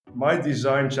My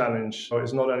design challenge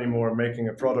is not anymore making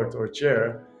a product or a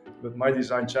chair, but my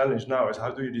design challenge now is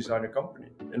how do you design a company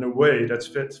in a way that's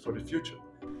fit for the future?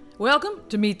 Welcome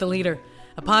to Meet the Leader,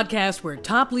 a podcast where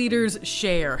top leaders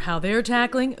share how they're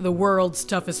tackling the world's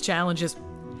toughest challenges.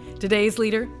 Today's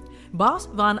leader, Bas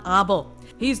van Abel.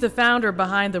 He's the founder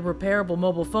behind the repairable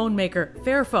mobile phone maker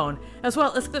Fairphone, as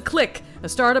well as The Click, a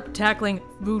startup tackling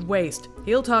food waste.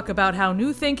 He'll talk about how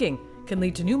new thinking can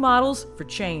lead to new models for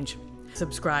change.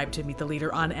 Subscribe to Meet the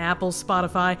Leader on Apple,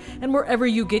 Spotify, and wherever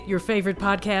you get your favorite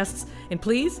podcasts. And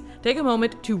please take a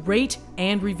moment to rate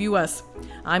and review us.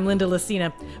 I'm Linda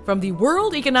Lacina from the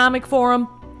World Economic Forum,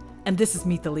 and this is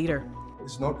Meet the Leader.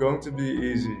 It's not going to be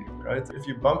easy, right? If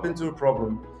you bump into a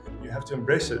problem, you have to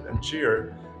embrace it and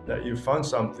cheer that you found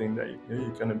something that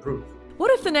you can improve.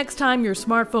 What if the next time your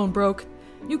smartphone broke,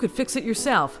 you could fix it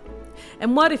yourself?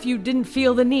 And what if you didn't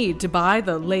feel the need to buy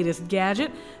the latest gadget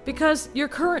because your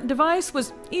current device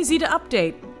was easy to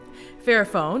update?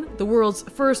 Fairphone, the world's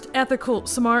first ethical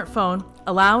smartphone,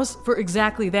 allows for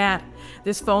exactly that.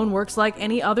 This phone works like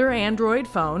any other Android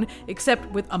phone, except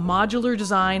with a modular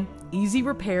design, easy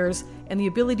repairs, and the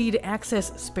ability to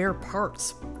access spare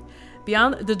parts.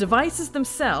 Beyond the devices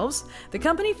themselves, the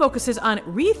company focuses on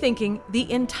rethinking the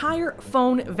entire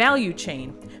phone value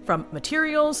chain, from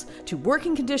materials to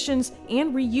working conditions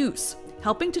and reuse,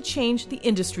 helping to change the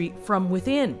industry from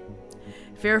within.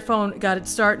 Fairphone got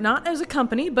its start not as a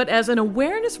company, but as an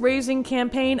awareness-raising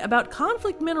campaign about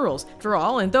conflict minerals. For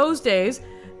all, in those days,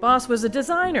 Bas was a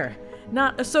designer,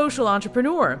 not a social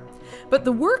entrepreneur. But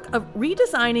the work of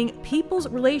redesigning people's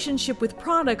relationship with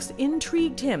products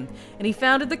intrigued him, and he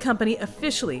founded the company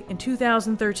officially in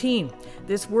 2013.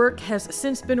 This work has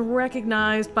since been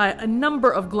recognized by a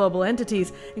number of global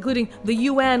entities, including the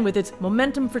UN with its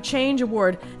Momentum for Change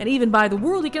Award, and even by the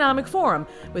World Economic Forum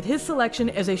with his selection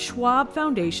as a Schwab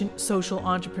Foundation social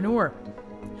entrepreneur.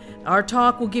 Our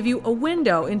talk will give you a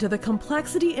window into the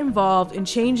complexity involved in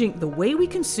changing the way we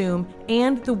consume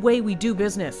and the way we do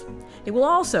business. It will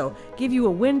also give you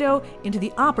a window into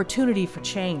the opportunity for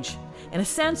change and a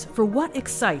sense for what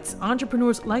excites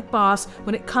entrepreneurs like Bas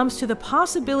when it comes to the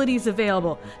possibilities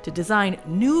available to design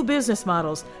new business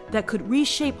models that could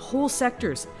reshape whole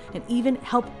sectors and even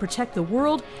help protect the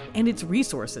world and its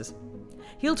resources.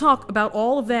 He'll talk about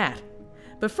all of that.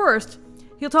 But first,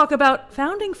 he'll talk about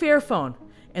founding Fairphone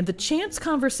and the chance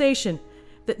conversation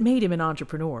that made him an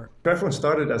entrepreneur. Fairphone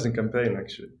started as a campaign,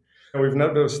 actually. We've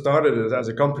never started it as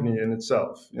a company in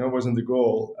itself. It wasn't the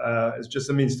goal. It's just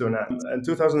a means to an end. In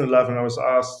 2011, I was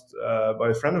asked by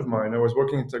a friend of mine. I was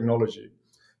working in technology.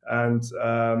 And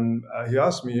he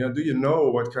asked me, do you know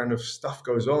what kind of stuff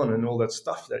goes on and all that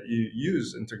stuff that you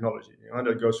use in technology?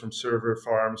 That goes from server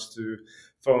farms to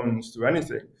phones to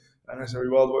anything. And I said,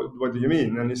 well, what do you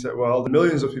mean? And he said, well,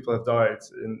 millions of people have died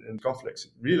in conflicts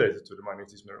related to the mining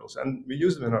of these minerals. And we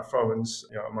use them in our phones,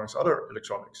 amongst other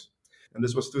electronics. And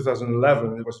this was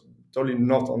 2011. It was totally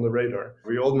not on the radar.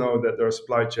 We all know that there are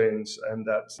supply chains and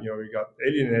that, we got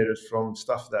alienated from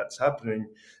stuff that's happening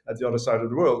at the other side of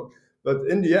the world. But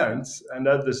in the end, and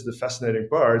that is the fascinating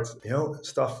part,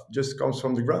 stuff just comes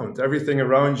from the ground. Everything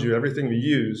around you, everything we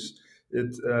use,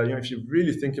 if you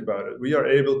really think about it, we are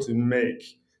able to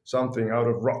make something out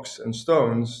of rocks and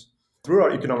stones through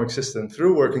our economic system,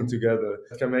 through working together,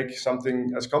 can make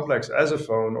something as complex as a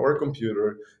phone or a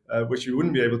computer, which we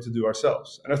wouldn't be able to do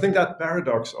ourselves. And I think that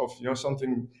paradox of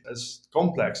something as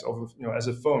complex as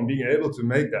a phone, being able to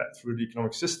make that through the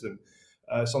economic system,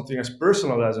 something as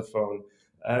personal as a phone,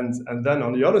 and then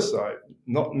on the other side,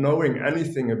 not knowing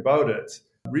anything about it,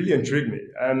 really intrigued me.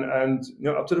 And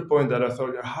up to the point that I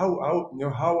thought, how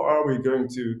are we going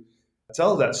to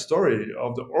tell that story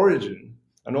of the origin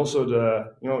and also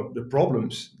the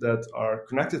problems that are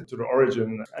connected to the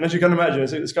origin? And as you can imagine,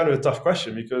 it's kind of a tough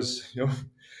question because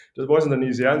there wasn't an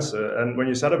easy answer. And when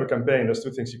you set up a campaign, there's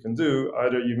two things you can do: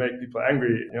 either you make people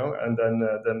angry, and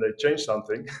then they change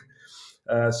something.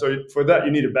 So for that,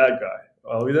 you need a bad guy.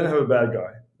 Well, we didn't have a bad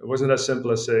guy. It wasn't as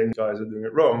simple as saying guys are doing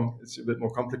it wrong. It's a bit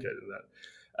more complicated than that.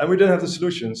 And we didn't have the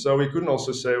solution, so we couldn't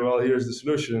also say, well, here's the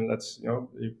solution. That's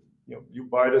you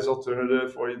buy this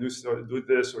alternative, or you do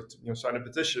this, or sign a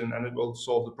petition, and it will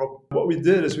solve the problem. What we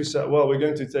did is we said, well, we're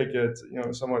going to take it,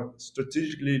 somewhat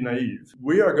strategically naive.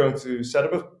 We are going to set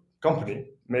up a company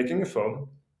making a phone.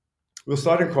 We'll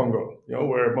start in Congo,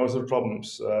 where most of the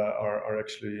problems are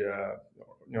actually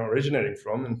originating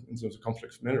from in terms of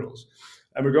conflict of minerals.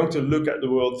 And we're going to look at the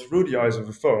world through the eyes of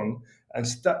a phone, and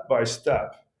step by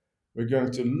step, we're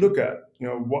going to look at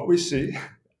what we see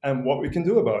and what we can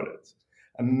do about it.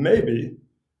 And maybe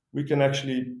we can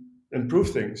actually improve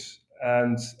things.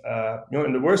 And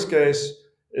in the worst case,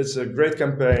 it's a great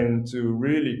campaign to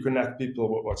really connect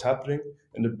people with what's happening.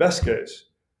 In the best case,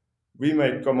 we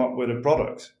may come up with a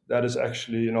product that is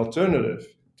actually an alternative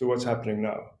to what's happening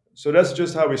now. So that's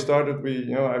just how we started.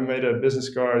 I made a business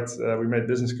card. We made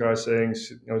business cards saying,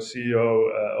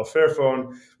 CEO of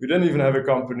Fairphone. We didn't even have a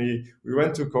company. We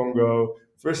went to Congo.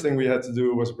 First thing we had to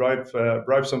do was bribe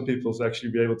some people to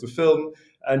actually be able to film.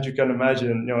 And you can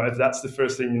imagine, if that's the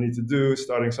first thing you need to do,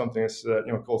 starting something as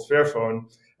called Fairphone,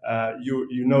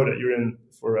 you know that you're in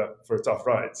for a tough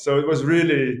ride. So it was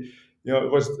really,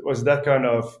 it was that kind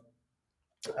of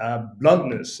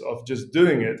bluntness of just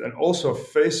doing it, and also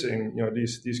facing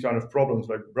these kind of problems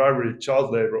like bribery,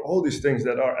 child labor, all these things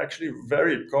that are actually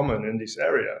very common in these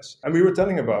areas. And we were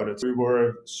telling about it. We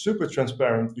were super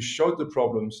transparent. We showed the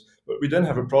problems, but we didn't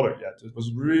have a product yet. It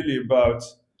was really about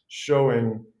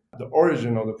showing the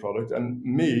origin of the product. And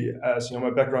me, as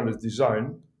my background is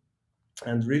design,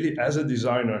 and really as a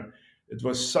designer, it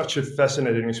was such a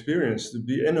fascinating experience to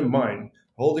be in a mine,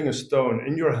 holding a stone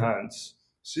in your hands,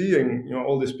 seeing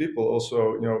all these people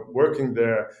also working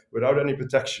there without any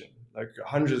protection. Like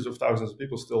hundreds of thousands of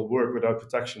people still work without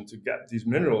protection to get these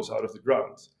minerals out of the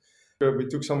ground. We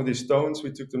took some of these stones,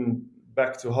 we took them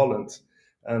back to Holland,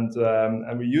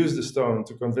 and we used the stone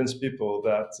to convince people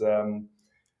that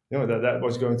that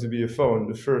was going to be a phone,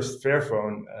 the first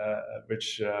Fairphone,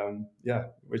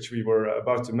 which we were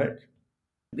about to make.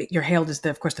 You're hailed as,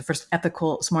 of course, the first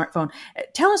ethical smartphone.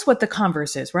 Tell us what the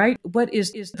converse is, right? What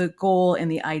is the goal and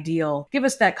the ideal? Give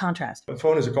us that contrast. A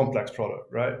phone is a complex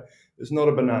product, right? It's not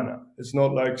a banana. It's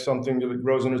not like something that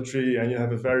grows on a tree and you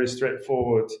have a very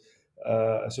straightforward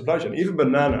supply chain. Even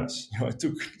bananas, it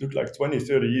took like 20,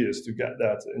 30 years to get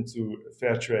that into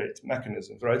fair trade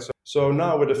mechanisms, right? So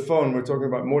now with a phone, we're talking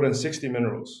about more than 60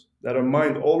 minerals that are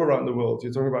mined all around the world.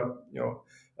 You're talking about,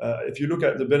 if you look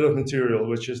at the bill of material,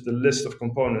 which is the list of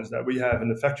components that we have in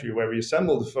the factory where we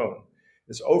assemble the phone,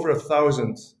 it's over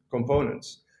 1,000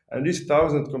 components. And these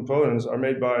 1,000 components are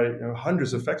made by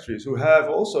hundreds of factories who have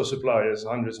also suppliers,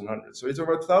 hundreds and hundreds. So it's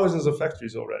about thousands of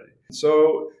factories already.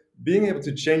 So being able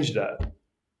to change that,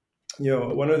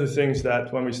 one of the things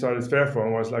that when we started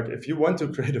Fairphone was like, if you want to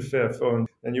create a fair phone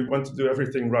and you want to do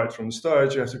everything right from the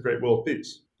start, you have to create world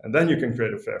peace. And then you can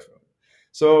create a fair phone.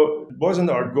 So it wasn't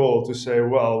our goal to say,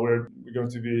 well, we're going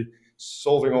to be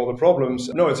solving all the problems.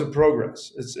 No, it's a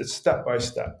progress. It's step by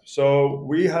step. So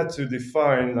we had to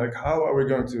define like, how are we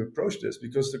going to approach this?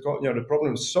 Because the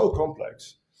problem is so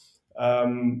complex.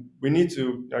 We need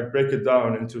to break it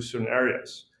down into certain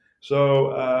areas. So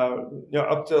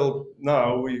up till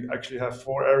now, we actually have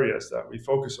 4 areas that we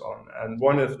focus on, and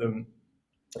one of them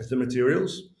is the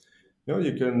materials.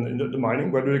 You can, the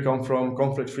mining, where do they come from?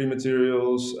 Conflict-free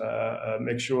materials,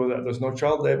 make sure that there's no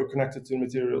child labor connected to the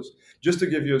materials. Just to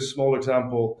give you a small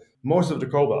example, most of the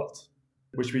cobalt,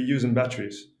 which we use in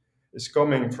batteries, is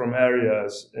coming from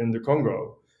areas in the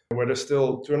Congo, where there's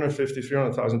still 250,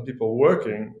 300,000 people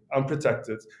working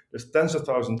unprotected. There's tens of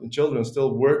thousands of children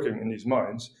still working in these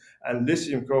mines. And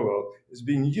lithium cobalt is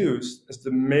being used as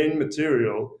the main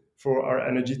material for our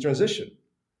energy transition.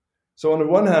 So on the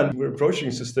one hand, we're approaching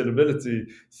sustainability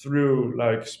through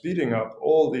like speeding up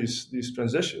all these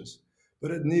transitions,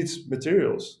 but it needs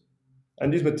materials.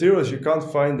 And these materials, you can't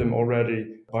find them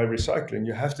already by recycling.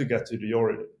 You have to get to the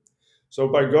origin. So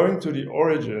by going to the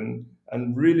origin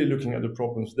and really looking at the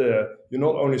problems there, you're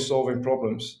not only solving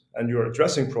problems and you're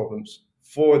addressing problems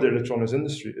for the electronics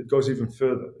industry. It goes even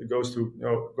further. It goes to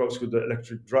the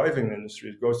electric driving industry.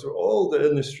 It goes to all the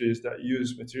industries that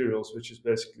use materials, which is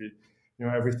basically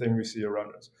everything we see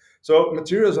around us. So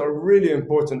materials are a really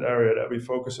important area that we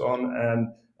focus on.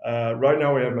 And right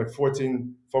now we have like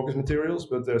 14 focus materials,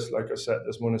 but there's, like I said,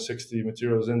 there's more than 60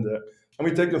 materials in there. And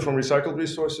we take them from recycled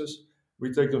resources.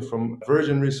 We take them from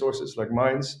virgin resources like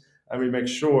mines, and we make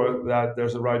sure that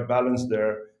there's a right balance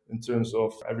there in terms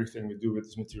of everything we do with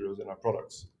these materials in our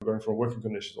products, going from working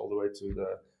conditions all the way to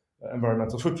the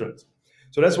environmental footprint.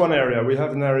 So that's one area. We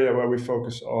have an area where we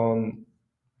focus on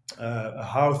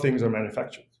how things are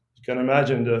manufactured. You can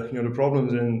imagine the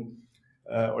problems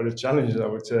or the challenges, I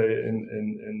would say,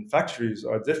 in factories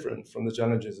are different from the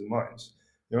challenges in mines.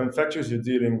 In factories, you're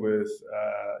dealing with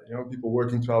people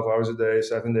working 12 hours a day,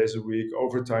 7 days a week,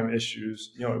 overtime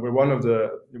issues. We're one of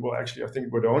I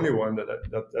think we're the only one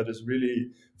that is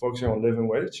really focusing on living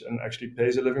wage and actually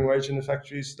pays a living wage in the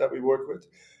factories that we work with.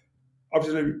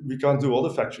 Obviously, we can't do all the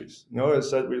factories. I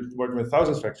said we're working with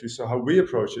thousands of factories. So how we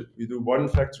approach it, we do one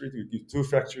factory, we do 2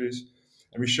 factories,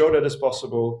 and we show that it's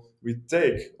possible. We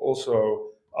take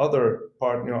also other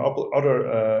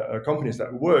companies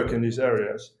that work in these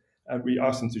areas, and we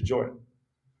ask them to join.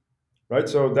 right?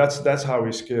 So that's how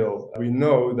we scale. We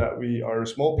know that we are a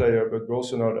small player, but we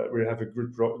also know that we have a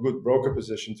good broker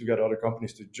position to get other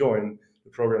companies to join the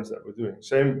programs that we're doing.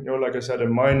 Same, like I said,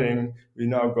 in mining, we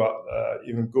now got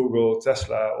even Google,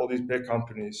 Tesla, all these big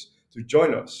companies to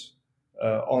join us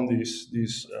on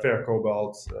these fair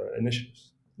cobalt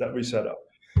initiatives that we set up.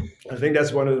 I think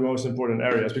that's one of the most important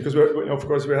areas because of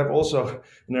course we have also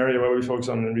an area where we focus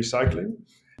on recycling.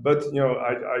 But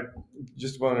I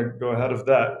just want to go ahead of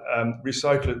that.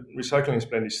 Recycling is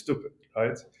plainly stupid,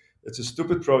 right? It's a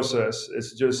stupid process.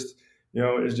 It's just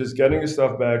getting the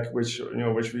stuff back, which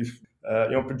we've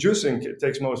producing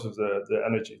takes most of the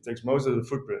energy, takes most of the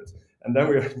footprint, and then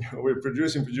we're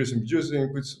producing,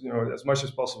 puts as much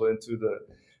as possible into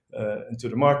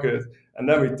the market, and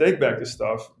then we take back the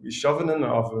stuff, we shove it in the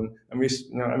oven, and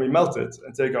we melt it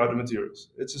and take out the materials.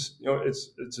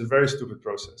 It's a very stupid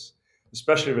process,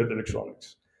 especially with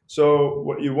electronics. So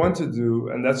what you want to do,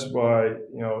 and that's why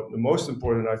the most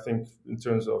important, I think, in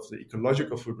terms of the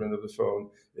ecological footprint of the phone,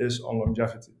 is on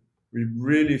longevity. We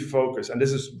really focus, and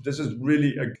this is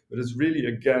really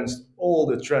against all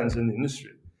the trends in the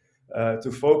industry,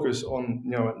 to focus on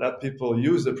let people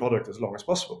use the product as long as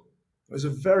possible. It's a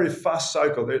very fast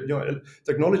cycle.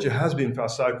 Technology has been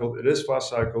fast cycled. It is fast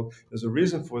cycled. There's a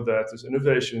reason for that. There's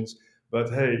innovations. But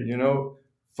hey,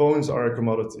 phones are a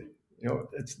commodity.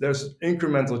 There's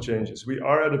incremental changes. We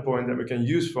are at a point that we can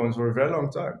use phones for a very long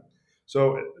time.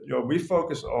 So we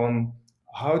focus on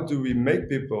how do we make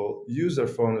people use their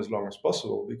phone as long as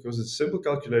possible, because it's simple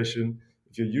calculation.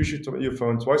 If you use your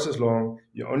phone twice as long,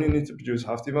 you only need to produce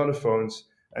half the amount of phones,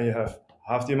 and you have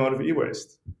half the amount of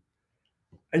e-waste.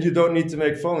 And you don't need to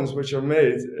make phones which are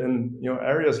made in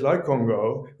areas like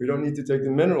Congo. We don't need to take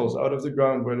the minerals out of the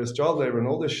ground where there's child labor and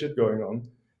all this shit going on.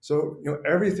 So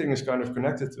everything is kind of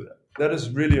connected to that. That is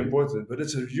really important, but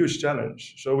it's a huge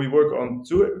challenge. So we work on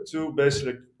two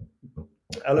basic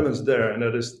elements there, and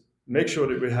that is make sure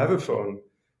that we have a phone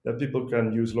that people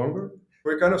can use longer.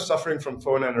 We're kind of suffering from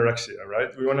phone anorexia, right?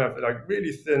 We want to have like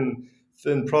really thin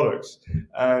products,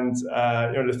 and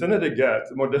the thinner they get,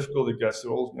 the more difficult it gets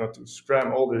to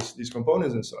scram all these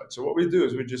components inside. So what we do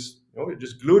is we just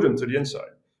glue them to the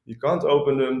inside. You can't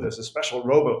open them. There's a special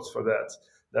robot for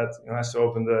that has to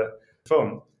open the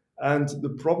phone. And the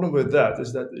problem with that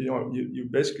is that you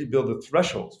basically build a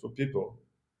threshold for people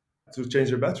to change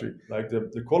their battery. Like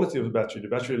the quality of the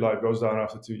battery life goes down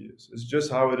after 2 years. It's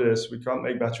just how it is. We can't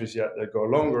make batteries yet that go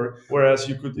longer. Whereas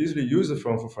you could easily use the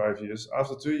phone for 5 years.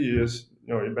 After 2 years,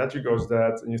 your battery goes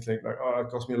dead, and you think like, oh, it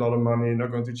cost me a lot of money,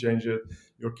 not going to change it.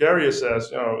 Your carrier says,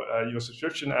 your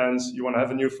subscription ends, you want to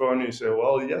have a new phone, and you say,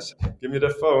 well, yes, give me the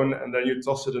phone, and then you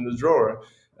toss it in the drawer,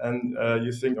 and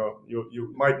you think,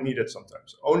 you might need it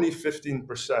sometimes. Only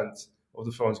 15% of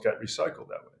the phones get recycled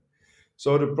that way.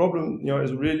 So the problem,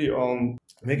 is really on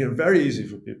making it very easy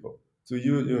for people to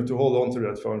use, to hold on to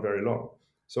that phone very long.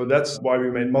 So that's why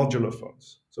we made modular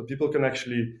phones. So people can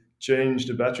actually change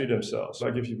the battery themselves.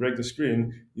 Like if you break the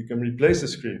screen, you can replace the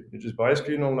screen. You just buy a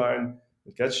screen online,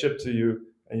 it gets shipped to you,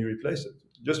 and you replace it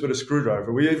just with a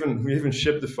screwdriver. We even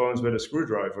ship the phones with a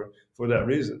screwdriver for that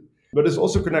reason. But it's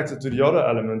also connected to the other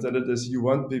element, and it is you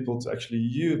want people to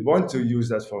actually want to use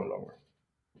that phone longer.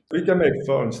 We can make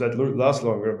phones that last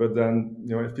longer, but then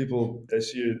if people they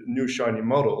see a new shiny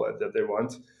model that they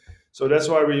want, so that's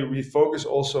why we focus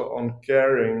also on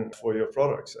caring for your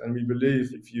products, and we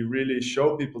believe if you really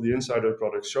show people the inside of the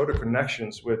products, show the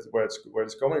connections with where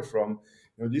it's coming from,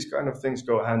 these kind of things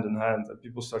go hand in hand, and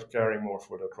people start caring more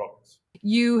for their products.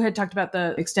 You had talked about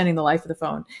the extending the life of the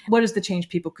phone. What is the change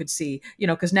people could see?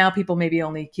 Because now people maybe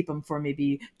only keep them for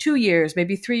maybe 2 years,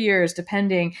 maybe 3 years,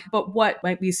 depending. But what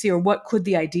might we see, or what could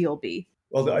the ideal be?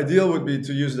 Well, the ideal would be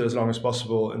to use it as long as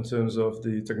possible in terms of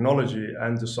the technology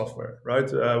and the software, right?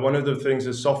 One of the things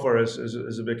is software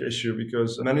is a big issue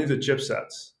because many of the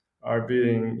chipsets are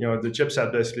being, the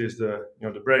chipset basically is the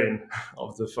brain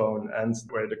of the phone and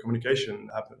where the communication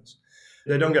happens.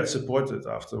 They don't get supported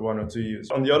after 1 or 2 years.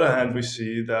 On the other hand, we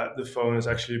see that the phone is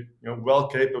actually well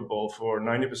capable for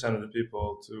 90% of the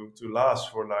people to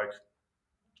last for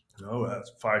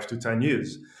 5 to 10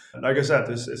 years. Like I said,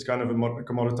 it's kind of a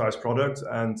commoditized product,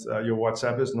 and your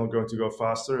WhatsApp is not going to go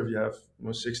faster if you have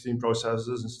 16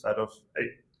 processors instead of 8.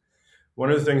 One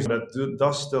of the things that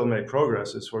does still make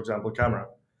progress is, for example, camera.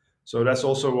 So that's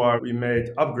also why we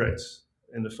made upgrades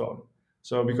in the phone.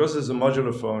 So because it's a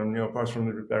modular phone, apart from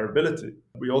the repairability,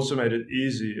 we also made it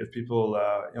easy if people,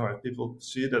 if people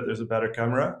see that there's a better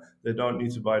camera, they don't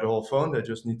need to buy the whole phone. They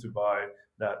just need to buy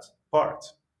that part.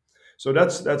 So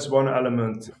that's one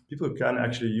element. People can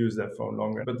actually use their phone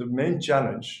longer. But the main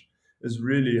challenge is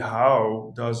really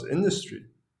how does industry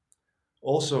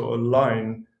also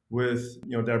align with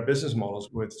their business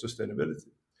models with sustainability.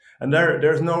 And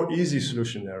there's no easy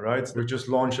solution there, right? We just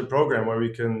launched a program where we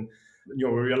can,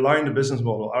 where we align the business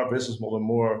model, our business model,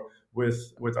 more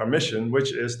with our mission,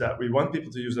 which is that we want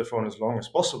people to use their phone as long as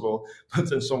possible,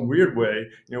 but in some weird way,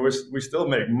 we still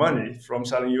make money from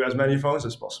selling you as many phones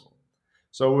as possible.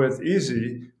 So with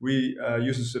Easy, we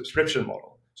use a subscription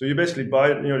model. So you basically buy,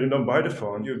 you don't buy the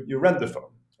phone, you rent the phone.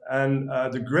 And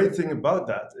the great thing about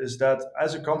that is that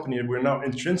as a company, we're now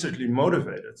intrinsically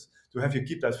motivated to have you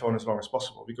keep that phone as long as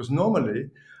possible. Because normally,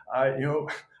 I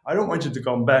don't want you to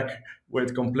come back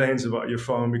with complaints about your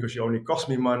phone because you only cost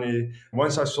me money.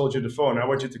 Once I've sold you the phone, I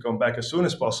want you to come back as soon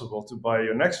as possible to buy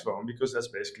your next phone because that's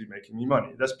basically making me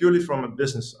money. That's purely from a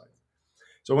business side.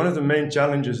 So one of the main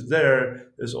challenges there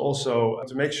is also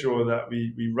to make sure that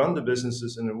we run the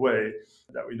businesses in a way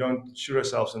that we don't shoot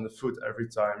ourselves in the foot every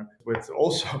time with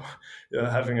also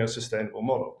having a sustainable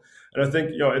model. And I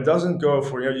think it doesn't go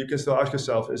for you can still ask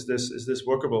yourself, is this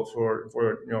workable for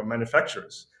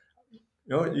manufacturers?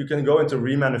 You can go into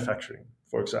remanufacturing,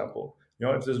 for example.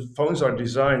 If the phones are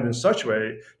designed in such a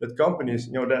way that companies,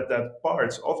 that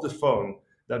parts of the phone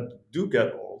that do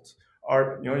get old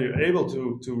are, you're able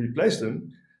to replace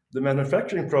them. The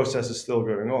manufacturing process is still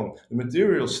going on. The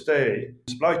materials stay in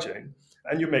the supply chain,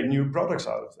 and you make new products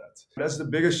out of that. That's the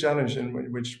biggest challenge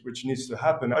which needs to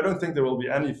happen. I don't think there will be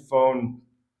any phone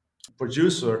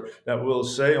producer that will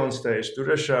say on stage to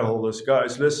their shareholders,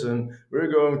 guys, listen,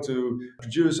 we're going to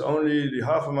produce only the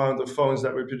half amount of phones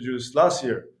that we produced last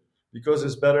year because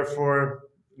it's better for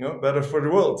the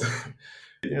world.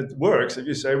 It works if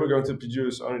you say we're going to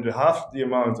produce only half the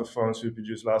amount of phones we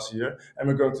produced last year and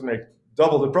we're going to make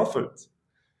double the profit.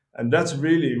 And that's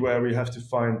really where we have to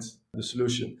find the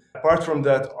solution. Apart from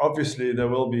that, obviously, there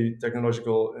will be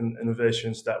technological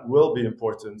innovations that will be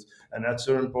important. And at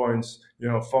certain points,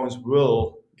 phones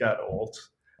will get old.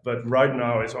 But right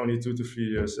now, it's only 2 to 3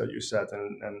 years that you said.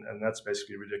 And that's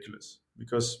basically ridiculous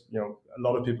because, a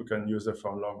lot of people can use their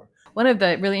phone longer. One of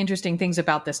the really interesting things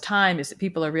about this time is that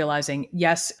people are realizing,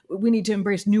 yes, we need to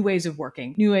embrace new ways of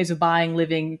working, new ways of buying,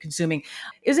 living, consuming.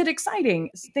 Is it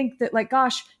exciting to think that,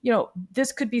 gosh,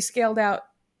 this could be scaled out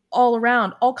all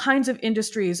around? All kinds of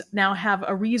industries now have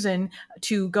a reason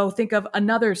to go think of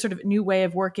another sort of new way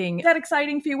of working. Is that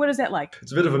exciting for you? What is that like?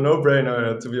 It's a bit of a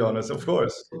no-brainer, to be honest. Of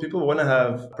course, people want to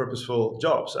have purposeful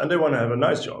jobs and they want to have a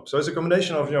nice job. So it's a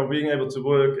combination of being able to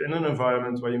work in an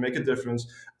environment where you make a difference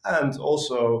and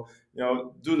also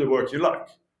do the work you like.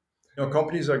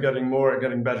 Companies are getting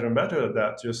better and better at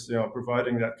that, just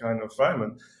providing that kind of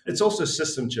environment. It's also a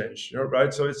system change,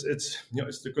 right? So it's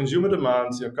the consumer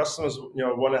demands. Customers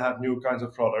want to have new kinds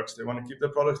of products. They want to keep their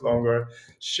products longer.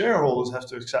 Shareholders have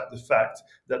to accept the fact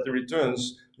that the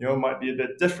returns might be a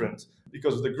bit different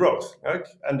because of the growth, right?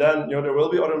 And then there will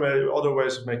be other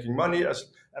ways of making money,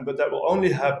 but that will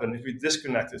only happen if we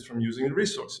disconnect it from using the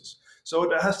resources. So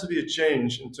there has to be a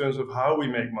change in terms of how we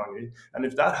make money. And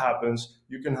if that happens,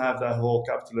 you can have that whole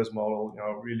capitalist model,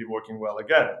 really working well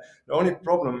again. The only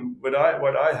problem what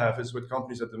I have is with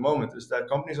companies at the moment is that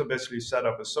companies are basically set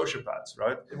up as sociopaths,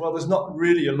 right? Well, there's not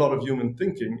really a lot of human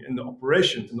thinking in the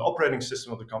operating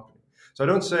system of the company. So I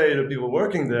don't say that people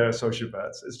working there are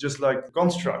sociopaths. It's just like the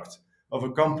construct of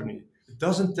a company. It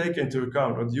doesn't take into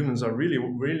account what humans are really,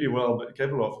 really well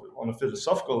capable of on a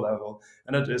philosophical level.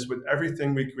 And that is, with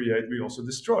everything we create, we also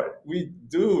destroy. We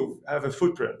do have a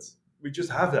footprint. We just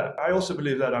have that. I also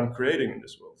believe that I'm creating in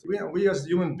this world. We as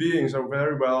human beings are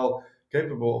very well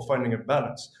capable of finding a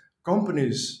balance.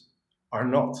 Companies are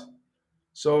not.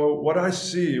 So what I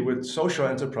see with social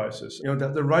enterprises,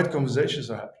 that the right conversations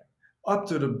are happening. Up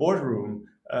to the boardroom,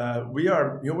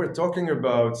 we're talking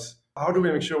about how do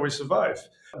we make sure we survive?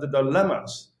 The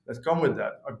dilemmas that come with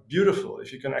that are beautiful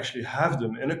if you can actually have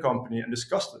them in a company and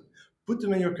discuss them. Put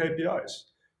them in your KPIs.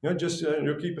 Just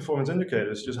your key performance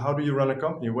indicators. Just how do you run a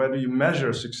company? Where do you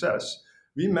measure success?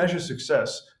 We measure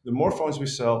success. The more phones we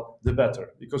sell, the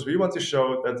better, because we want to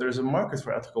show that there's a market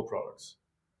for ethical products.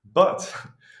 But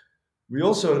we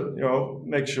also,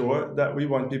 make sure that we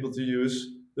want people to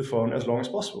use the phone as long as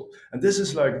possible. And this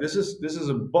is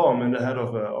a bomb in the head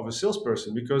of a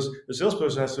salesperson, because the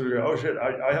salesperson has to go, oh shit,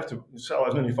 I have to sell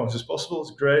as many phones as possible.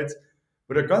 It's great,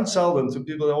 but I can't sell them to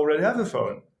people that already have a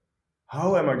phone.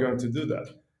 How am I going to do that?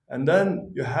 And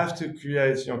then you have to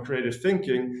create creative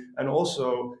thinking, and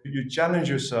also you challenge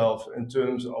yourself in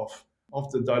terms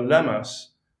of the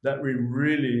dilemmas that we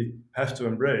really have to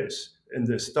embrace in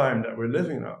this time that we're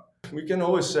living now. We can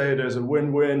always say there's a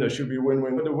win-win, there should be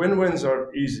win-win, but the win-wins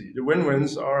are easy. The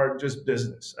win-wins are just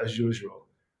business as usual,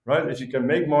 right? If you can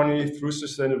make money through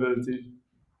sustainability,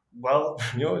 well,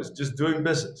 it's just doing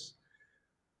business.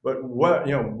 But what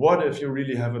if you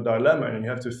really have a dilemma and you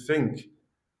have to think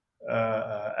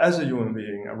as a human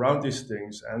being around these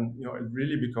things, and it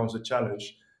really becomes a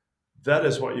challenge. That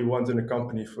is what you want in a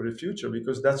company for the future,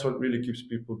 because that's what really keeps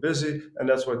people busy, and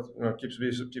that's what keeps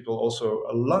people also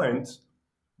aligned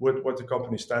with what the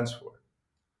company stands for.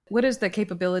 What is the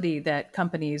capability that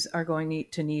companies are going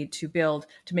to need to build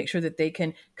to make sure that they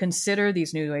can consider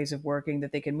these new ways of working,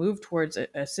 that they can move towards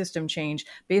a system change,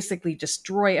 basically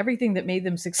destroy everything that made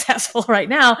them successful right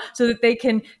now so that they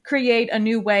can create a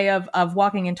new way of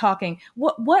walking and talking?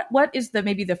 What is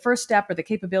maybe the first step or the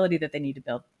capability that they need to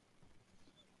build?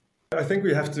 I think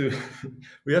we have to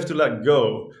we have to let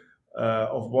go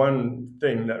of one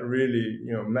thing that really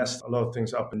messed a lot of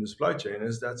things up in the supply chain,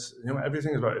 is that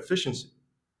everything is about efficiency.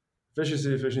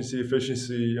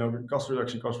 Efficiency, cost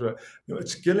reduction,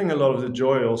 it's killing a lot of the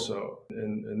joy also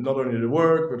in not only the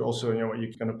work, but also, what you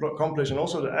can accomplish, and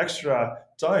also the extra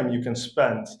time you can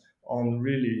spend on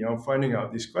really, finding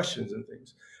out these questions and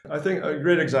things. I think a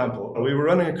great example, we were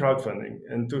running a crowdfunding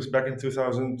back in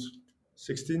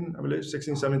 2016, I believe,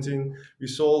 16, 17. We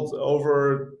sold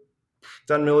over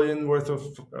 10 million worth of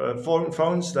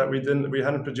phones that we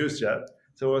hadn't produced yet.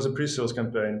 So it was a pre-sales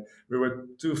campaign. We were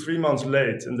 2-3 months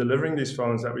late in delivering these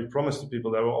phones that we promised to people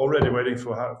that were already waiting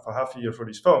for half a year for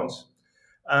these phones.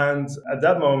 And at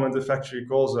that moment, the factory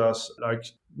calls us like,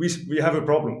 we have a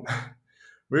problem.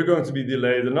 We're going to be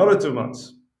delayed another 2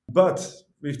 months. But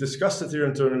we've discussed it here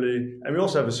internally, and we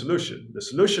also have a solution. The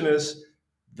solution is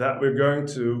that we're going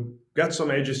to get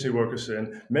some agency workers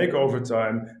in, make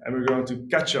overtime, and we're going to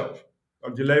catch up.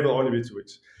 Our delay will only be 2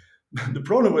 weeks. The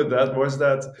problem with that was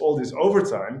that all this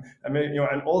overtime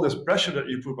and all this pressure that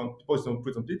you put on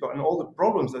people, and all the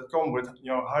problems that come with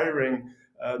hiring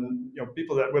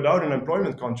people that without an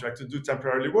employment contract to do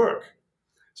temporarily work.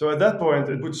 So at that point,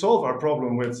 it would solve our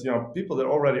problem with people that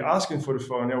are already asking for the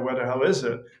phone. Where the hell is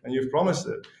it? And you've promised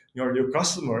it. Your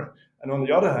customer, and on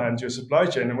the other hand, your supply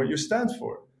chain and what you stand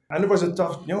for. And it was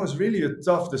really a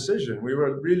tough decision. We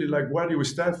were really like, where do we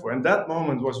stand for? And that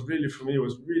moment was really, for me,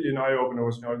 was really an eye-opener.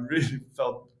 It really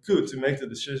felt good to make the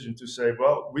decision to say,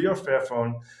 well, we are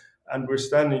Fairphone, and we're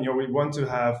standing, we want to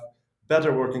have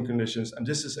better working conditions. And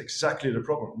this is exactly the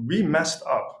problem. We messed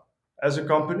up as a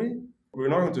company. We're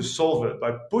not going to solve it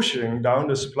by pushing down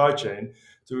the supply chain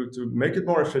to make it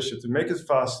more efficient, to make it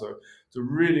faster, to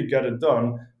really get it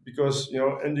done, because,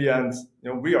 in the end,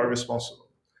 we are responsible.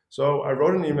 So I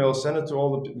wrote an email, sent it to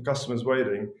all the customers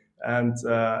waiting, and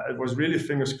it was really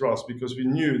fingers crossed, because we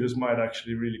knew this might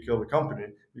actually really kill the company,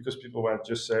 because people won't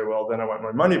just say, well, then I want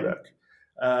my money back.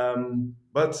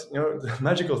 But the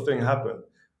magical thing happened.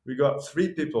 We got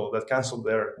 3 people that canceled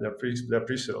their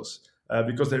pre-sales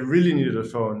because they really needed a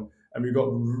phone, and we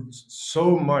got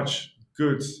so much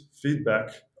good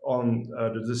feedback on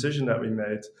the decision that we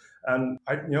made, and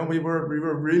we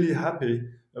were really happy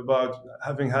about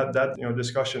having had that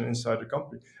discussion inside the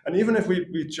company. And even if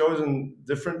we'd chosen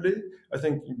differently, I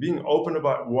think being open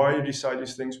about why you decide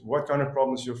these things, what kind of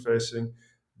problems you're facing,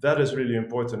 that is really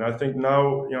important. I think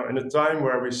now, in a time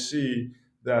where we see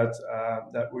that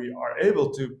we are able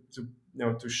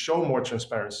to show more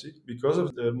transparency because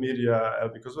of the media,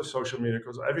 because of social media,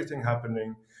 because of everything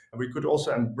happening, we could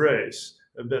also embrace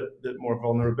a bit more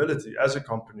vulnerability as a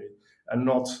company and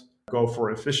not go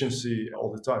for efficiency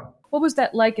all the time. What was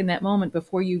that like in that moment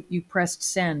before you pressed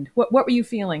send? What were you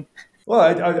feeling? Well,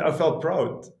 I felt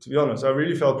proud, to be honest. I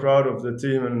really felt proud of the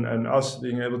team and us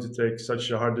being able to take such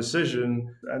a hard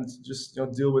decision and just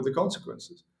deal with the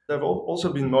consequences. There have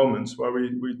also been moments where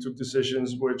we took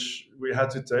decisions which we had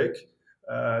to take,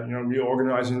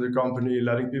 reorganizing the company,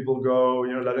 letting people go.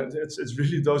 It's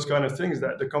really those kind of things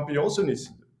that the company also needs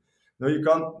to do. No, you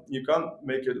can't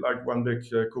make it like one big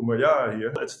kumbaya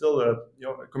here. It's still a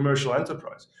commercial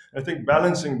enterprise. And I think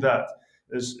balancing that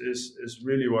is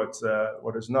really what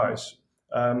is nice.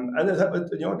 And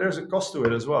there's a cost to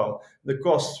it as well. The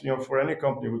cost for any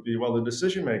company would be, well, the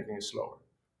decision making is slower.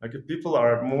 Like if people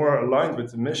are more aligned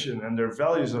with the mission and their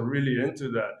values are really into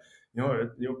that,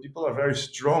 people are very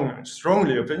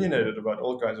strongly opinionated about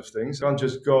all kinds of things. You can't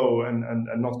just go and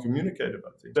not communicate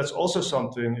about things. That's also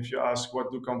something, if you ask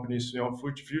what do companies,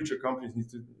 future companies need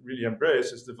to really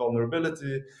embrace, is the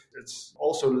vulnerability. It's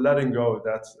also letting go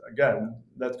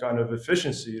that kind of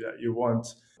efficiency that you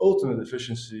want, ultimate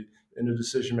efficiency in the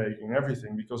decision making and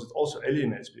everything, because it also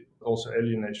alienates people. It also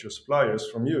alienates your suppliers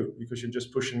from you, because you're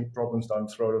just pushing problems down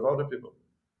the throat of other people.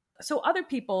 So other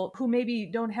people who maybe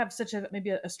don't have such a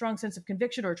strong sense of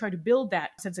conviction or try to build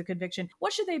that sense of conviction,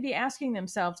 what should they be asking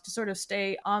themselves to sort of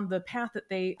stay on the path that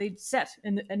they set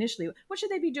initially? What should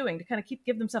they be doing to kind of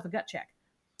give themselves a gut check?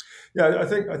 Yeah, I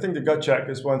think the gut check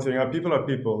is one thing. People are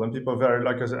people, and people are very,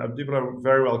 like I said, people are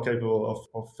very well capable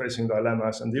of facing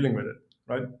dilemmas and dealing with it.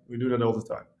 Right? We do that all the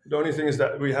time. The only thing is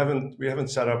that we haven't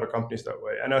set up our companies that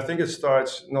way, and I think it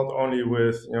starts not only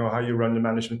with how you run the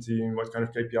management team, what kind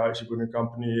of KPIs you put in a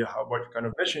company, what kind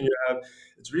of mission you have.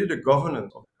 It's really the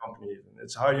governance of the company. Even.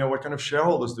 It's how what kind of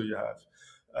shareholders do you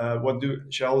have. What do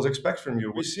shareholders expect from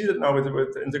you? We see that now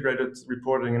with integrated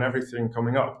reporting and everything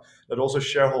coming up, that also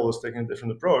shareholders taking a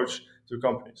different approach to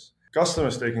companies,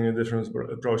 customers taking a different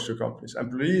approach to companies,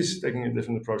 employees taking a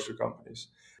different approach to companies.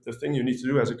 The thing you need to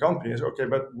do as a company is, okay,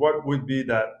 but what would be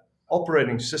that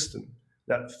operating system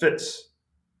that fits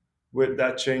with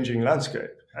that changing landscape?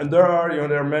 And there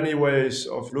are many ways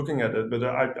of looking at it, but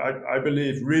I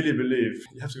really believe,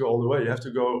 you have to go all the way.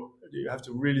 You have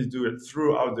to really do it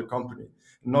throughout the company,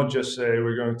 not just say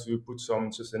we're going to put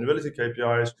some sustainability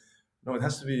KPIs. No, it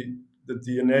has to be the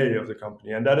DNA of the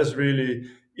company, and that is really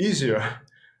easier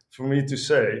for me to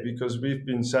say because we've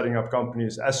been setting up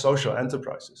companies as social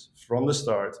enterprises from the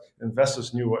start.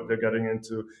 Investors knew what they're getting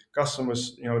into.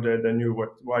 Customers, they knew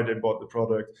why they bought the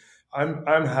product.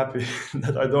 I'm happy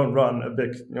that I don't run a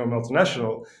big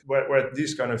multinational where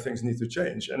these kind of things need to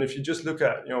change. And if you just look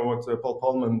at what Paul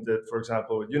Polman did, for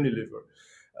example, with Unilever,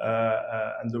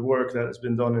 and the work that has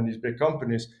been done in these big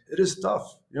companies, it is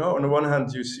tough. On the one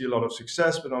hand, you see a lot of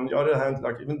success, but on the other hand,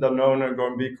 like even Danone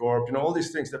going B Corp, all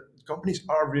these things that companies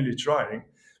are really trying.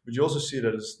 But you also see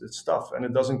that it's tough and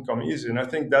it doesn't come easy. And I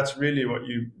think that's really what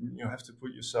you have to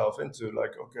put yourself into.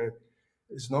 Like, okay,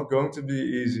 it's not going to be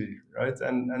easy, right?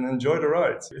 And enjoy the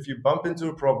ride. If you bump into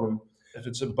a problem, if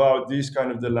it's about these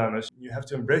kind of dilemmas, you have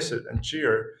to embrace it and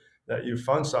cheer that you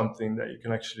found something that you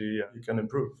can actually you can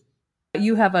improve.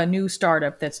 You have a new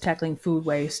startup that's tackling food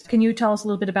waste. Can you tell us a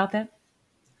little bit about that?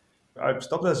 I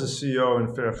stopped as a CEO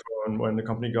in Fairphone when the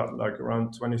company got like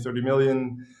around 20, 30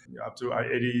 million, up to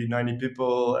 80, 90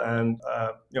 people. And,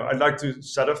 I like to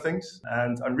set up things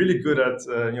and I'm really good at,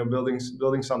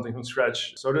 building something from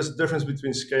scratch. So there's a difference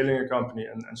between scaling a company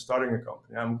and starting a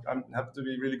company. I'm happy to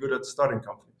be really good at starting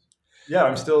companies. Yeah,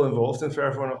 I'm still involved in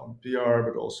Fairphone on PR,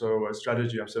 but also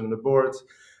strategy. I'm still on the board.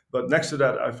 But next to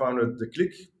that, I founded The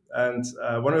Click. And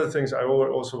one of the things I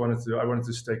also wanted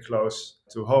to stay close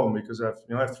to home because I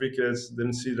have 3 kids,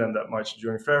 didn't see them that much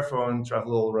during Fairphone,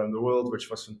 traveled all around the world, which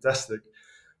was fantastic.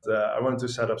 I wanted to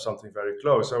set up something very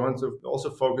close. So I wanted to also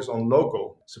focus on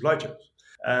local supply chains.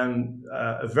 And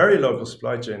a very local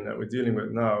supply chain that we're dealing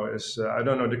with now is, I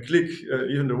don't know, the click,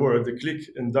 even the word, the click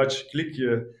in Dutch,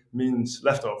 klikje means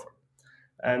leftover.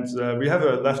 And we have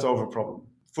a leftover problem,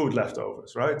 food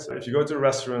leftovers, right? So if you go to a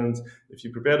restaurant, if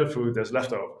you prepare the food, there's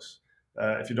leftovers.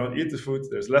 If you don't eat the food,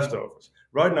 there's leftovers.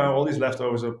 Right now, all these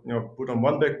leftovers are put on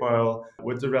one big pile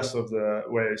with the rest of the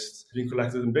waste being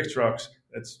collected in big trucks.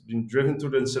 It's been driven to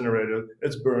the incinerator,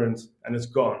 it's burned, and it's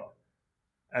gone.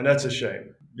 And that's a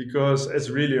shame because it's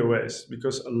really a waste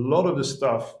because a lot of the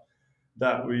stuff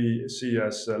that we see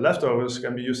as leftovers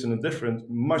can be used in a different,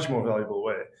 much more valuable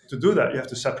way. To do that, you have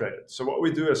to separate it. So what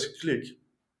we do as Click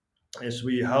is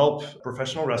we help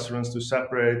professional restaurants to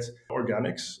separate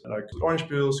organics, like orange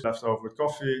peels, leftover with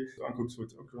coffee, uncooked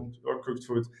food, or cooked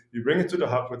food. We bring it to the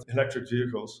hub with electric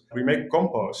vehicles. We make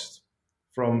compost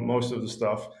from most of the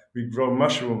stuff. We grow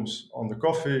mushrooms on the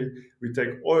coffee. We take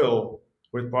oil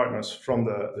with partners from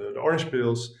the orange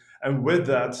peels. And with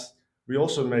that, we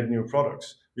also make new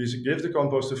products. We give the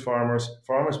compost to farmers.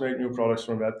 Farmers make new products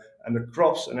from that. And the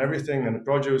crops and everything and the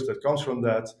produce that comes from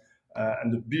that,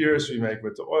 and the beers we make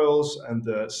with the oils and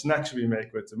the snacks we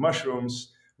make with the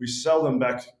mushrooms, we sell them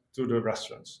back to the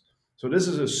restaurants. So this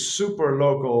is a super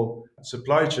local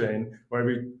supply chain where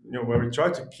we try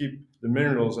to keep the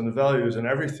minerals and the values and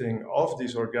everything of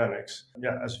these organics,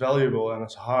 as valuable and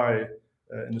as high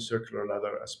in the circular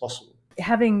ladder as possible.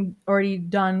 Having already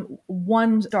done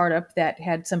one startup that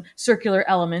had some circular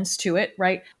elements to it,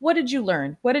 right? What did you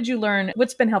learn?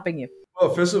 What's been helping you?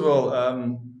 Well, first of all,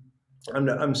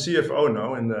 I'm CFO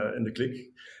now in the Click,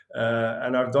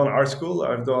 and I've done art school.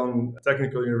 I've done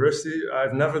technical university.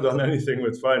 I've never done anything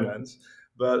with finance,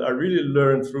 but I really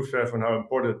learned through Fairphone how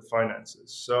important finance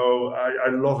is. So I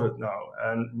love it now,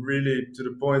 and really to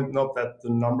the point, not that the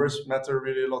numbers matter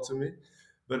really a lot to me,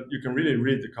 but you can really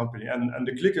read the company. And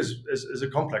the Click is a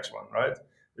complex one, right?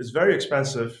 It's very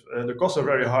expensive. The costs are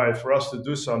very high for us to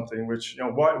do something which,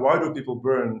 why do people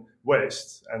burn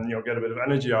waste and, get a bit of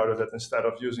energy out of it instead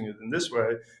of using it in this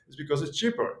way? It's because it's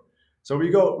cheaper. So we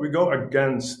go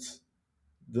against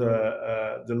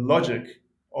the logic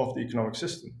of the economic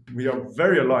system. We are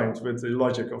very aligned with the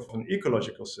logic of an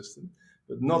ecological system,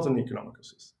 but not an economical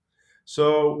system.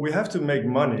 So we have to make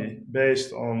money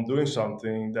based on doing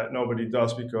something that nobody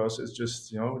does because it's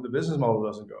just, the business model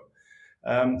doesn't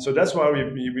go. So that's why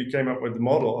we came up with the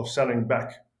model of selling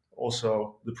back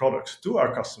also the products to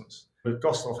our customers. The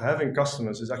cost of having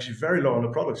customers is actually very low on the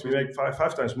products. We make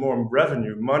five times more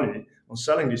revenue, money on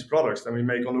selling these products than we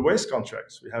make on the waste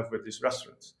contracts we have with these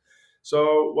restaurants.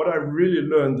 So what I really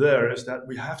learned there is that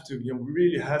we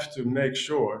really have to make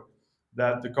sure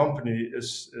that the company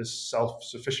is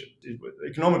self-sufficient,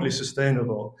 economically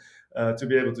sustainable, to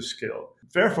be able to scale.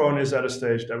 Fairphone is at a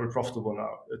stage that we're profitable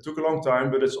now. It took a long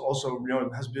time, but it's also,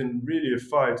 it has been really a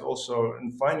fight also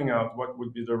in finding out what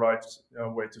would be the right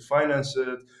way to finance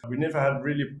it. We never had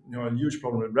really a huge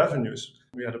problem with revenues.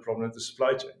 We had a problem with the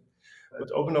supply chain. It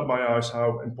opened up my eyes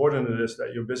how important it is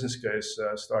that your business case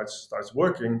starts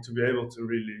working to be able to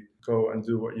really go and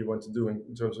do what you want to do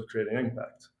in terms of creating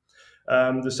impact.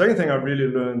 The second thing I really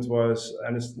learned was,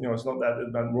 and it's not that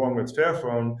it went wrong with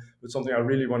Fairphone, but something I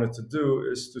really wanted to do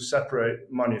is to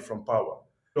separate money from power.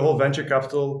 The whole venture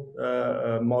capital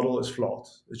model is flawed.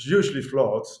 It's usually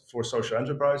flawed for social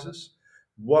enterprises.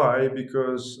 Why?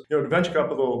 Because the venture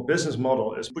capital business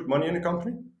model is put money in a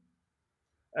company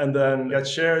and then get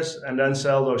shares and then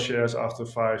sell those shares after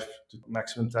 5 to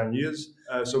maximum 10 years.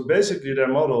 So basically their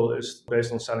model is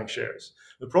based on selling shares.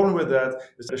 The problem with that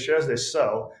is the shares they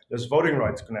sell, there's voting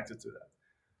rights connected to that.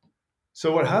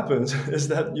 So what happens is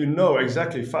that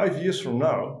exactly 5 years from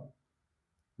now,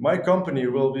 my company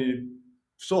will be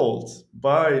sold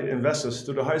by investors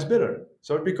to the highest bidder.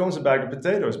 So it becomes a bag of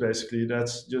potatoes basically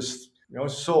that's just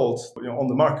sold on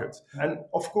the market. And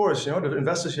of course, the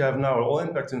investors you have now are all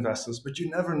impact investors, but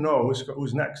you never know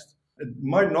who's next. It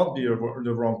might not be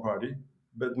the wrong party,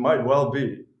 but it might well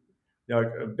be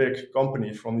a big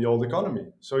company from the old economy.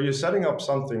 So you're setting up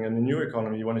something in the new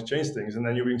economy, you want to change things, and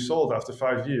then you're being sold after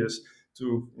 5 years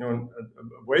to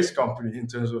a waste company in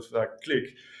terms of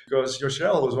click, because your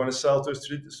shareholders want to sell to a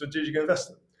strategic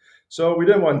investor. So we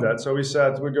didn't want that. So we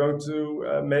said we're going to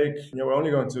we're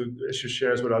only going to issue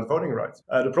shares without voting rights.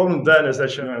 The problem then is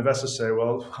that investors say,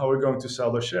 well, how are we going to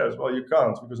sell those shares? Well, you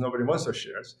can't because nobody wants those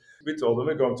shares. We told them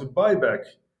we're going to buy back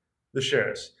the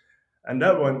shares. And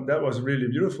that was really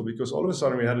beautiful because all of a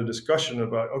sudden we had a discussion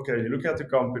about, okay, you look at the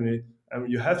company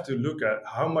and you have to look at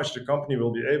how much the company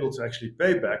will be able to actually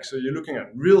pay back. So you're looking at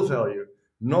real value,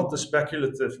 not the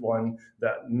speculative one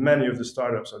that many of the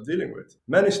startups are dealing with.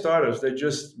 Many startups, they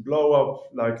just blow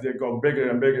up, like they go bigger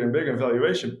and bigger and bigger in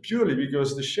valuation purely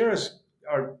because the shares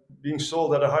are being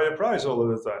sold at a higher price all of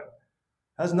the time.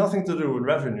 It has nothing to do with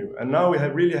revenue. And now we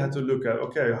have really had to look at,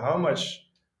 okay, how much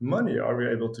money are we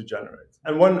able to generate?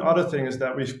 And one other thing is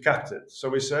that we've capped it. So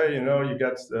we say, you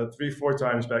get 3-4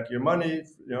 times back your money,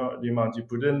 the amount you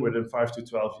put in within 5 to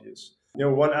 12 years.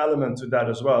 One element to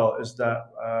that as well is that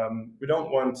we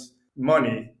don't want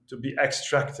money to be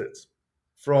extracted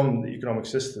from the economic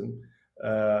system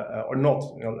or not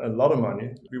a lot of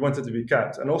money. We want it to be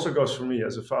capped, and also goes for me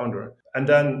as a founder. And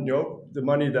then the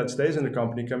money that stays in the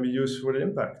company can be used for the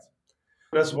impact.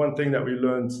 That's one thing that we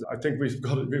learned. I think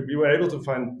we were able to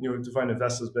find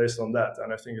investors based on that,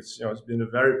 and I think it's been a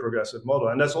very progressive model.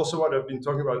 And that's also what I've been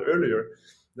talking about earlier.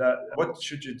 That what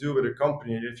should you do with a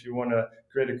company if you want to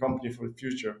create a company for the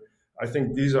future? I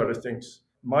think these are the things.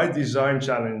 My design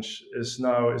challenge is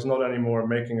not anymore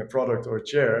making a product or a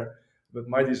chair, but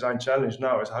my design challenge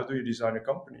now is how do you design a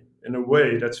company in a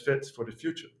way that's fit for the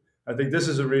future? I think this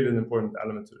is a really important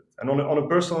element to it. And on a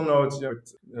personal note,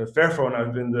 Fairphone,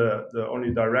 I've been the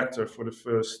only director for the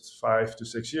first 5 to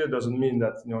 6 years. Doesn't mean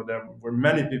that there were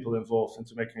many people involved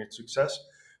into making it success,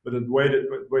 but it weighed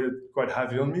quite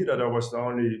heavy on me that I was the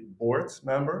only board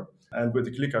member. And with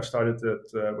the Click, I've started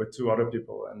it with 2 other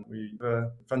people, and we have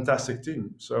a fantastic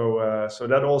team. So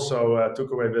that also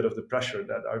took away a bit of the pressure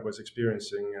that I was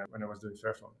experiencing when I was doing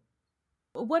Fairphone.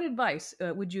 What advice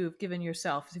would you have given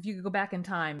yourself if you could go back in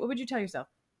time? What would you tell yourself?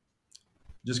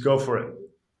 Just go for it.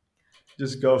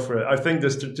 Just go for it. I think the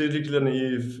strategically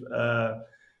naive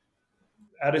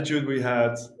attitude we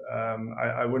had,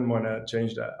 I wouldn't want to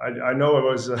change that. I know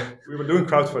we were doing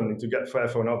crowdfunding to get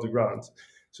Fairphone off the ground.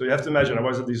 So you have to imagine I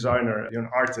was a designer, an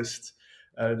artist,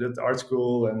 did art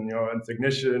school and a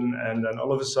technician, and then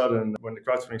all of a sudden, when the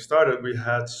crowdfunding started, we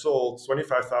had sold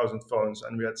 25,000 phones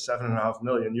and we had 7.5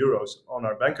 million euros on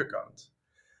our bank account.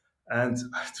 And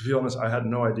to be honest, I had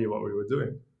no idea what we were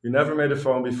doing. We never made a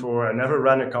phone before. I never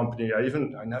ran a company. I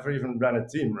never even ran a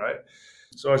team, right?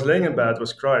 So I was laying in bed,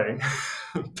 was crying,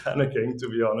 panicking, to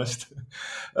be honest.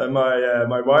 And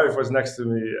my wife was next to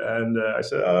me, and I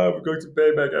said, "Oh, we're going to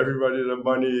pay back everybody the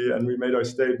money," and we made our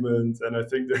statement. And I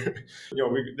think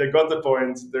they got the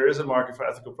point. There is a market for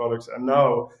ethical products, and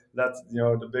now that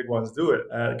the big ones do it.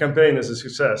 Campaign is a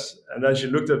success. And then she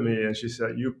looked at me and she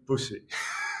said, "You pussy."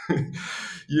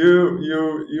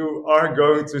 You are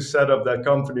going to set up that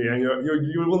company, and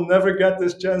you will never get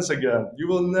this chance again. You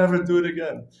will never do it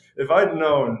again. If I'd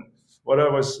known what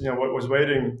was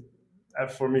waiting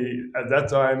for me at that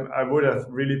time, I would have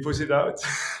really pussied out,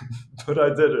 but I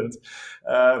didn't.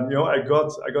 I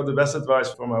got the best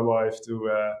advice from my wife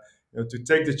to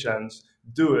take the chance,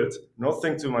 do it, not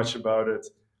think too much about it,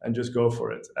 and just go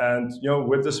for it. And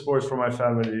with the support from my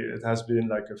family, it has been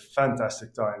like a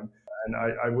fantastic time. And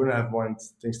I wouldn't have wanted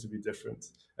things to be different,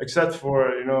 except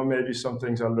for, maybe some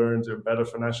things I learned: a better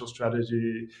financial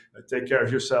strategy, take care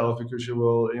of yourself, because you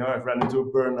will, I've ran into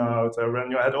a burnout.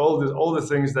 I had all the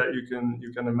things that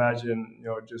you can imagine,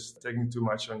 just taking too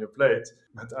much on your plate.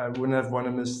 But I wouldn't have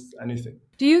wanted to miss anything.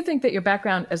 Do you think that your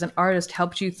background as an artist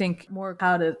helped you think more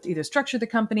how to either structure the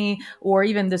company or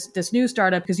even this new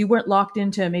startup, because you weren't locked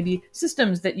into maybe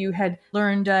systems that you had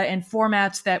learned and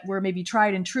formats that were maybe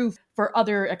tried and true for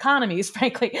other economies,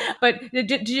 frankly? But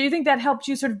do you think that helped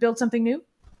you sort of build something new?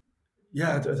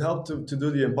 Yeah, it helped to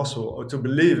do the impossible, or to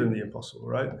believe in the impossible,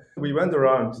 right? We went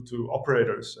around to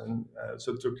operators and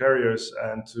so to carriers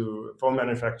and to phone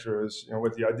manufacturers,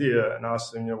 with the idea, and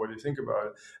asked them, what do you think about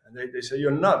it? And they say,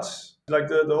 "You're nuts. Like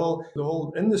the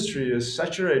whole industry is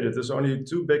saturated. There's only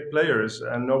 2 big players,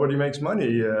 and nobody makes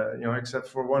money, except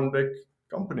for one big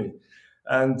company.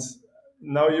 And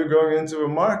now you're going into a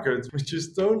market which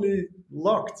is totally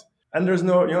locked, and there's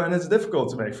no, and it's difficult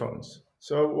to make phones.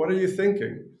 So what are you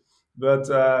thinking?" But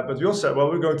we all said, well,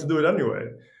 we're going to do it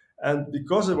anyway. And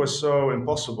because it was so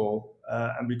impossible,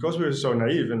 and because we were so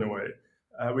naive in a way,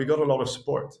 we got a lot of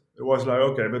support. It was like,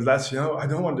 okay, but let's, I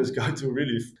don't want this guy to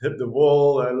really hit the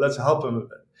wall, and let's help him a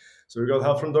bit. So we got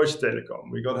help from Deutsche Telekom.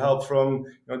 We got help from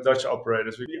Dutch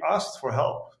operators. We asked for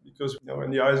help because, in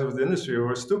the eyes of the industry, we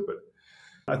were stupid.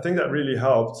 I think that really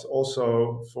helped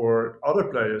also for other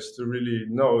players to really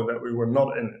know that we were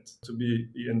not in it to be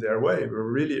in their way. We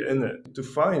were really in it to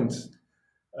find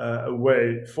a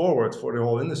way forward for the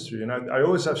whole industry. And I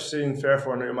always have seen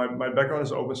Fairphone. My background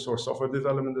is open source software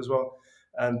development as well.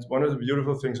 And one of the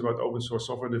beautiful things about open source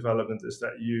software development is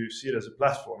that you see it as a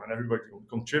platform and everybody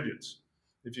contributes.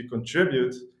 If you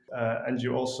contribute and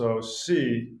you also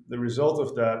see the result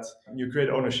of that, you create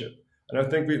ownership. And I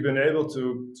think we've been able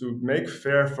to make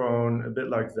Fairphone a bit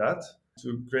like that,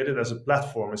 to create it as a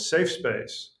platform, a safe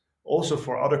space, also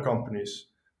for other companies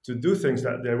to do things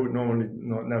that they would normally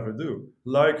never do.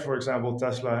 Like, for example,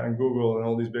 Tesla and Google and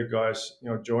all these big guys,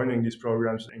 joining these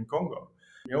programs in Congo.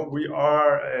 We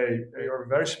are a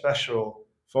very special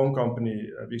phone company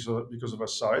because of our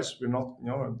size. We're not,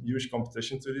 a huge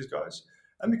competition to these guys.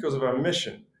 And because of our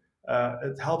mission,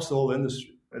 it helps the whole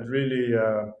industry. It really,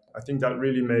 I think that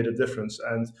really made a difference.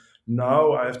 And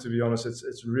now I have to be honest,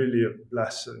 it's really a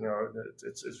blessing.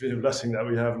 It's really a blessing that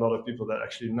we have a lot of people that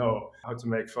actually know how to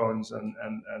make phones and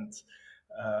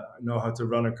know how to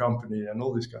run a company and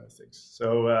all these kind of things.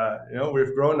 So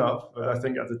we've grown up, but I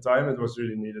think at the time it was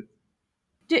really needed.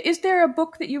 Is there a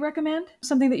book that you recommend?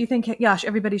 Something that you think, gosh,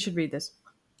 everybody should read this?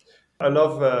 I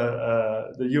love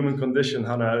The Human Condition,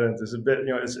 Hannah Arendt. It's a bit,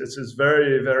 it's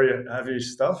very, very heavy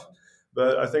stuff.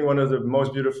 But I think one of the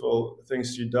most beautiful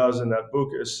things she does in that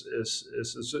book is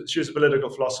she's a political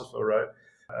philosopher, right?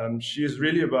 She is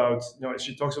really about,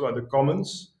 she talks about the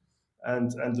commons and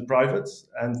the private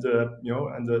and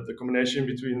the combination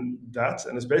between that.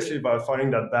 And it's basically about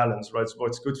finding that balance, right? So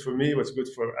what's good for me, what's good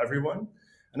for everyone.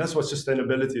 And that's what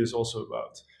sustainability is also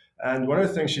about. And one of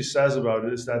the things she says about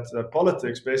it is that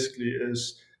politics basically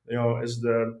is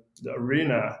the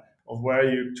arena of where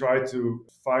you try to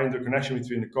find the connection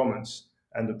between the commons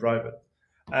and the private.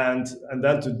 And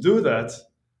then to do that,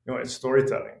 it's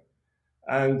storytelling.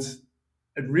 And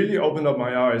it really opened up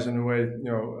my eyes in a way,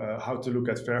 how to look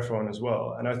at Fairphone as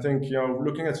well. And I think,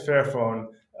 looking at Fairphone,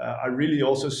 I really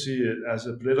also see it as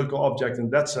a political object in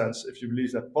that sense, if you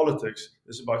believe that politics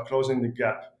is about closing the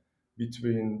gap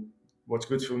between what's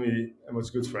good for me and what's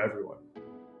good for everyone.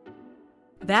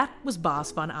 That was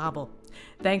Bas van Abel.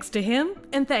 Thanks to him,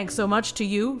 and thanks so much to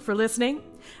you for listening.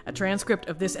 A transcript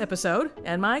of this episode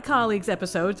and my colleagues'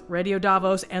 episodes, Radio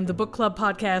Davos and the Book Club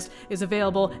podcast, is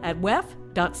available at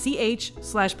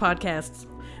wef.ch/podcasts.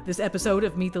 This episode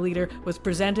of Meet the Leader was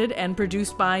presented and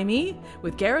produced by me,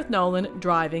 with Gareth Nolan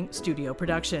driving studio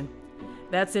production.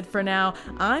 That's it for now.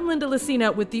 I'm Linda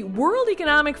Lacina with the World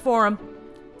Economic Forum.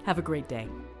 Have a great day.